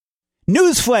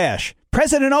Newsflash!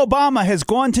 President Obama has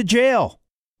gone to jail.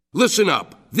 Listen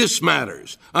up. This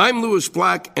matters. I'm Louis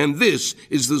Black, and this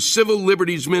is the Civil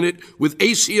Liberties Minute with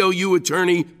ACLU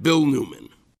attorney Bill Newman.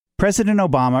 President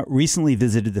Obama recently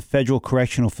visited the Federal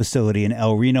Correctional Facility in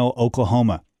El Reno,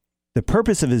 Oklahoma. The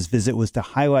purpose of his visit was to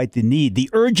highlight the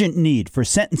urgent need for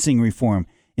sentencing reform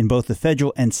in both the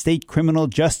federal and state criminal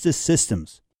justice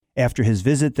systems. After his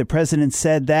visit, the president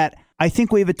said that, "I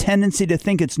think we have a tendency to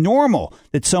think it's normal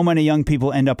that so many young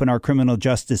people end up in our criminal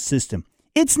justice system.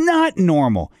 It's not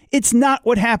normal. It's not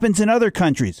what happens in other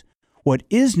countries. What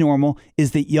is normal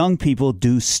is that young people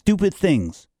do stupid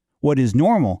things. What is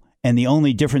normal, and the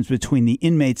only difference between the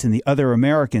inmates and the other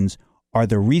Americans, are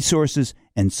the resources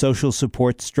and social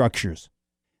support structures."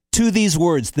 To these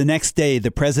words, the next day,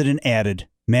 the president added,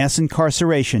 "Mass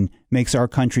incarceration makes our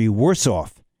country worse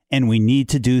off, and we need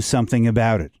to do something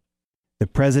about it." The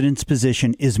president's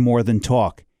position is more than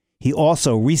talk. He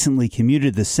also recently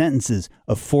commuted the sentences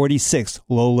of 46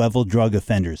 low-level drug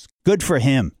offenders. Good for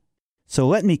him. So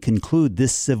let me conclude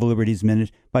this Civil Liberties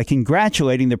Minute by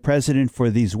congratulating the president for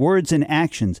these words and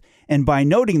actions, and by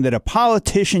noting that a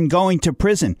politician going to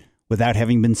prison without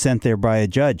having been sent there by a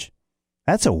judge,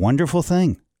 that's a wonderful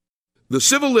thing. The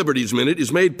Civil Liberties Minute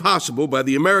is made possible by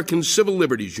the American Civil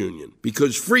Liberties Union,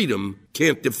 because freedom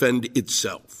can't defend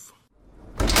itself.